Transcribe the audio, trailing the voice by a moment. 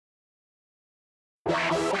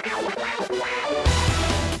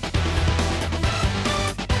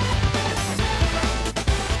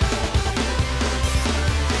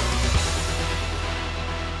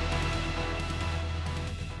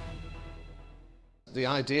The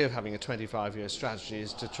idea of having a 25-year strategy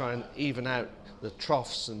is to try and even out the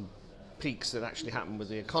troughs and peaks that actually happen with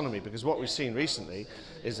the economy, because what we've seen recently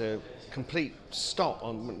is a complete stop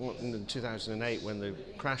in 2008 when the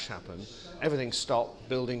crash happened. Everything stopped,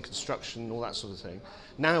 building, construction, all that sort of thing.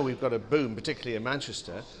 Now we've got a boom, particularly in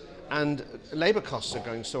Manchester, and labour costs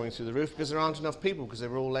are soaring through the roof because there aren't enough people because they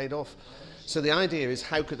were all laid off. So the idea is,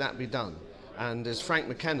 how could that be done? And as Frank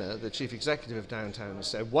McKenna, the chief executive of Downtown, has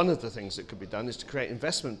said, one of the things that could be done is to create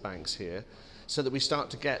investment banks here so that we start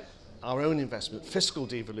to get our own investment, fiscal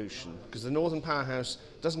devolution, because the Northern Powerhouse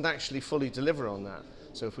doesn't actually fully deliver on that.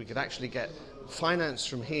 So if we could actually get finance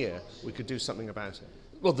from here, we could do something about it.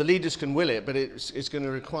 Well, the leaders can will it, but it's going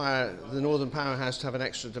to require the Northern Powerhouse to have an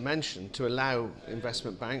extra dimension to allow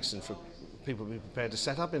investment banks and for people to be prepared to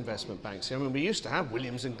set up investment banks. I mean, we used to have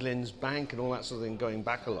Williams and Glyn's Bank and all that sort of thing going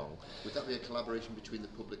back along. Would that be a collaboration between the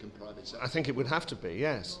public and private sector? I think it would have to be,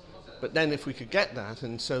 yes. But then if we could get that,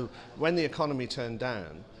 and so when the economy turned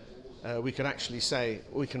down, we could actually say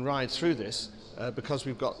we can ride through this because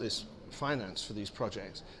we've got this finance for these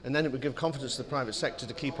projects, and then it would give confidence to the private sector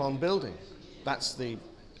to keep on building. That's the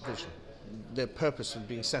vision. The purpose of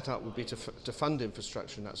being set up would be to fund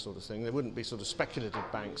infrastructure and that sort of thing. There wouldn't be sort of speculative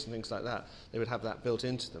banks and things like that. They would have that built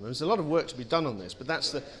into them. And there's a lot of work to be done on this, but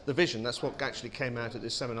that's the vision. That's what actually came out at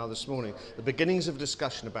this seminar this morning. The beginnings of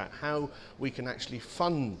discussion about how we can actually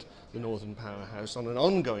fund the Northern Powerhouse on an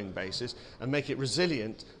ongoing basis and make it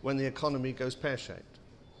resilient when the economy goes pear-shaped.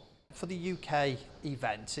 For the UK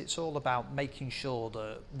event, it's all about making sure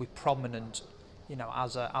that we're prominent, you know,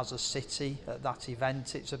 as a city at that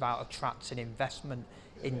event. It's about attracting investment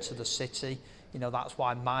into the city. You know, that's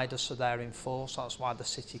why Midas are there in force, that's why the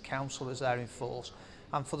City Council is there in force.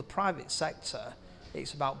 And for the private sector,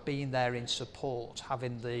 it's about being there in support,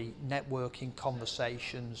 having the networking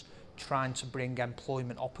conversations, trying to bring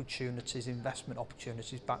employment opportunities, investment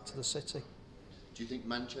opportunities back to the city. Do you think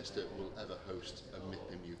Manchester will ever host a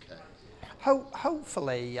MIPIM UK?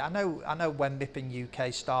 Hopefully. I know when MIPIM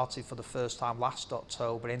UK started for the first time last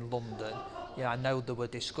October in London, you know, I know there were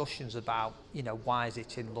discussions about, you know, why is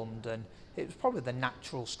it in London? It was probably the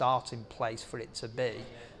natural starting place for it to be.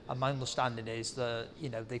 And my understanding is that, you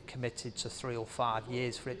know, they've committed to 3 or 5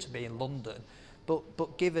 years for it to be in London.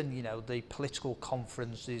 But given, you know, the political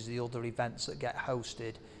conferences, the other events that get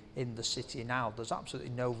hosted in the city now, there's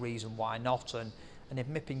absolutely no reason why not. And if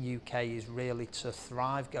MIPIM UK is really to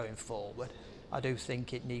thrive going forward, I do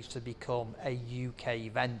think it needs to become a UK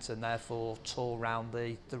event and therefore tour around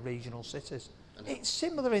the regional cities. It's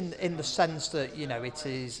similar in the sense that, you know, it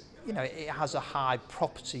is, you know, it has a high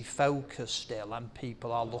property focus still, and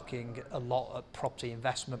people are looking a lot at property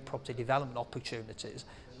investment, property development opportunities.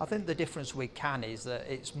 I think the difference we can is that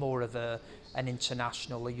it's more of an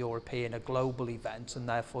international, a European, a global event, and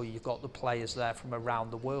therefore you've got the players there from around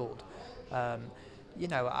the world. You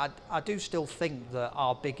know, I do still think that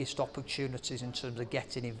our biggest opportunities in terms of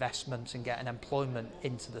getting investment and getting employment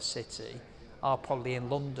into the city are probably in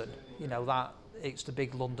London. You know, that it's the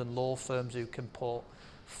big London law firms who can put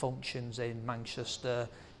functions in Manchester.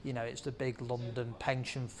 You know, it's the big London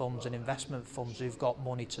pension funds and investment funds who've got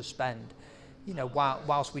money to spend. You know,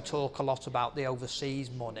 whilst we talk a lot about the overseas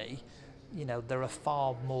money, you know, there are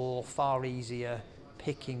far easier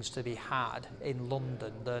pickings to be had in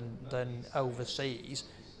London than overseas.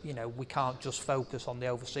 You know, we can't just focus on the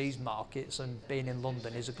overseas markets, and being in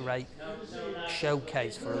London is a great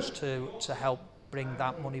showcase for us to help bring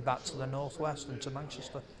that money back to the northwest and to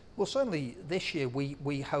Manchester. Well, certainly this year we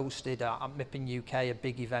hosted at MIPIM UK a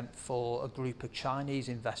big event for a group of Chinese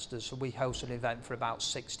investors. So we hosted an event for about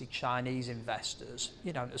 60 Chinese investors.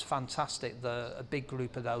 You know, it was fantastic. A big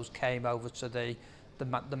group of those came over to the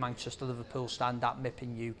Manchester-Liverpool stand at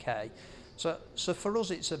MIPIM UK. So for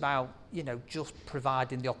us, it's about, you know, just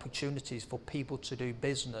providing the opportunities for people to do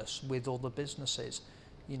business with other businesses.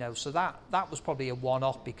 You know, so that was probably a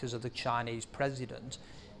one-off because of the Chinese president.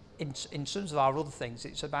 In terms of our other things,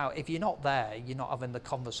 it's about, if you're not there, you're not having the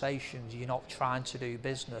conversations, you're not trying to do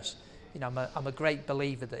business. You know, I'm a great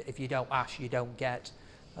believer that if you don't ask, you don't get.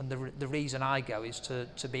 And the reason I go is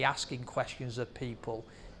to be asking questions of people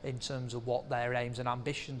in terms of what their aims and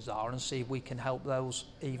ambitions are, and see if we can help those,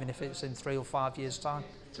 even if it's in 3 or 5 years' time.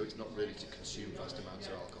 So it's not really to consume vast amounts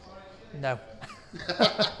of alcohol? No.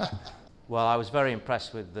 Well, I was very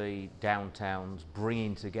impressed with the Downtowns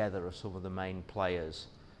bringing together of some of the main players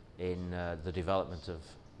in the development of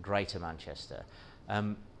Greater Manchester.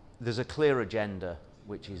 There's a clear agenda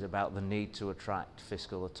which is about the need to attract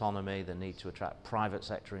fiscal autonomy, the need to attract private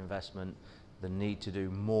sector investment, the need to do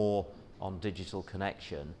more on digital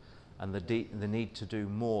connection, and the need to do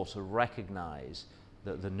more to recognise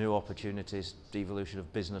that the new opportunities, devolution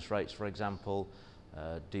of business rates, for example,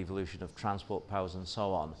 devolution of transport powers and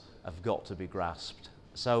so on, have got to be grasped.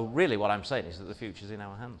 So really what I'm saying is that the future's in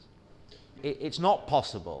our hands. It's not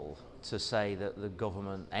possible to say that the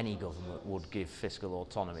government, any government, would give fiscal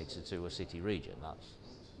autonomy to a city region. That's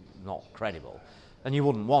not credible. And you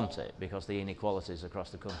wouldn't want it, because the inequalities across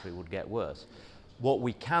the country would get worse. What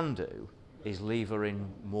we can do is lever in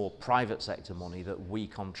more private sector money that we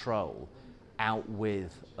control out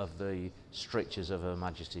of the strictures of Her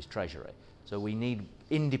Majesty's Treasury. So we need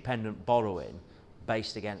independent borrowing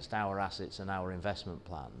based against our assets and our investment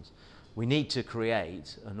plans. We need to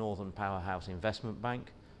create a Northern Powerhouse Investment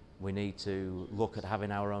Bank. We need to look at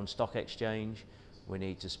having our own stock exchange. We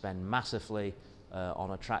need to spend massively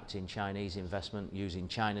on attracting Chinese investment, using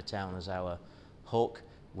Chinatown as our hook.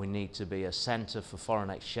 We need to be a centre for foreign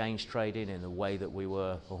exchange trading in the way that we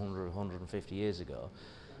were 100, 150 years ago.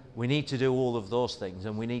 We need to do all of those things,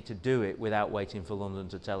 and we need to do it without waiting for London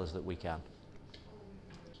to tell us that we can.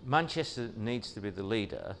 Manchester needs to be the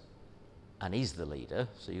leader, and is the leader,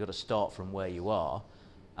 so you've got to start from where you are.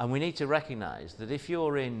 And we need to recognise that if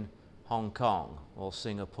you're in Hong Kong or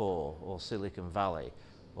Singapore or Silicon Valley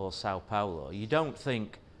or Sao Paulo, you don't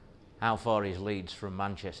think, how far is Leeds from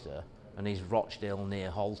Manchester and is Rochdale near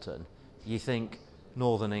Halton? You think,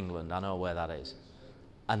 Northern England, I know where that is.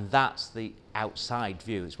 And that's the outside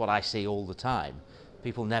view. It's what I see all the time.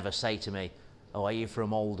 People never say to me, oh, are you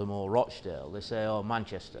from Oldham or Rochdale? They say, oh,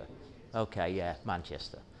 Manchester. Okay, yeah,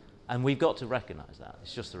 Manchester. And we've got to recognise that.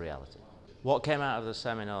 It's just the reality. What came out of the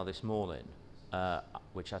seminar this morning,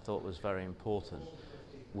 which I thought was very important,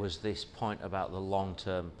 was this point about the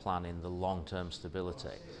long-term planning, the long-term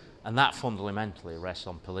stability. And that fundamentally rests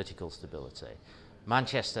on political stability.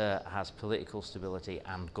 Manchester has political stability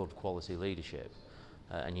and good quality leadership,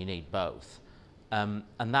 and you need both. And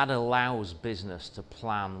that allows business to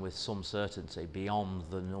plan with some certainty beyond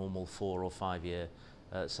the normal 4 or 5 year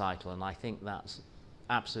cycle, and I think that's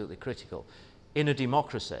absolutely critical. In a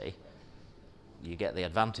democracy, you get the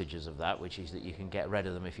advantages of that, which is that you can get rid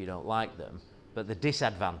of them if you don't like them, but the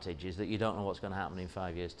disadvantage is that you don't know what's going to happen in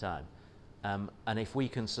 5 years' time. And if we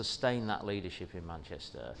can sustain that leadership in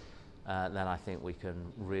Manchester, then I think we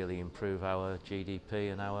can really improve our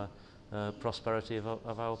GDP and our prosperity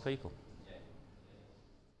of our people.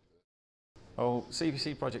 Well,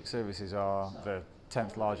 CPC Project Services are the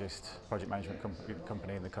 10th largest project management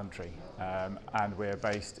company in the country, and we're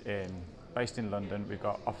based in London. We've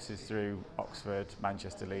got offices through Oxford,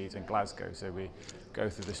 Manchester, Leeds and Glasgow, so we go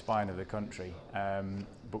through the spine of the country.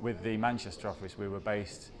 But with the Manchester office, we were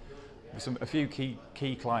based with a few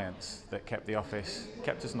key clients that kept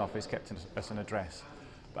us an office, kept us an address.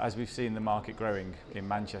 But as we've seen the market growing in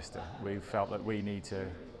Manchester, we've felt that we need to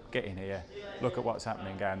get in here, look at what's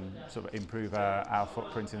happening and sort of improve our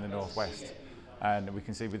footprint in the northwest. And we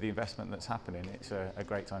can see with the investment that's happening, it's a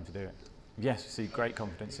great time to do it. Yes, we see great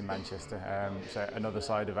confidence in Manchester. So another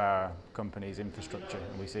side of our company is infrastructure,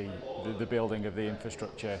 and we see the building of the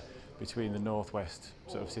infrastructure between the northwest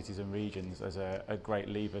sort of cities and regions as a great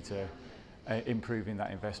lever to improving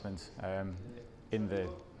that investment in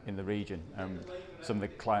the region. Some of the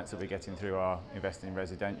clients that we're getting through are investing in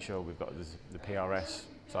residential. We've got the PRS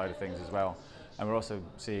side of things as well, and we're also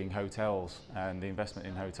seeing hotels and the investment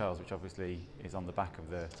in hotels, which obviously is on the back of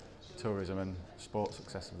the tourism and sports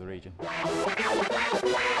success of the region.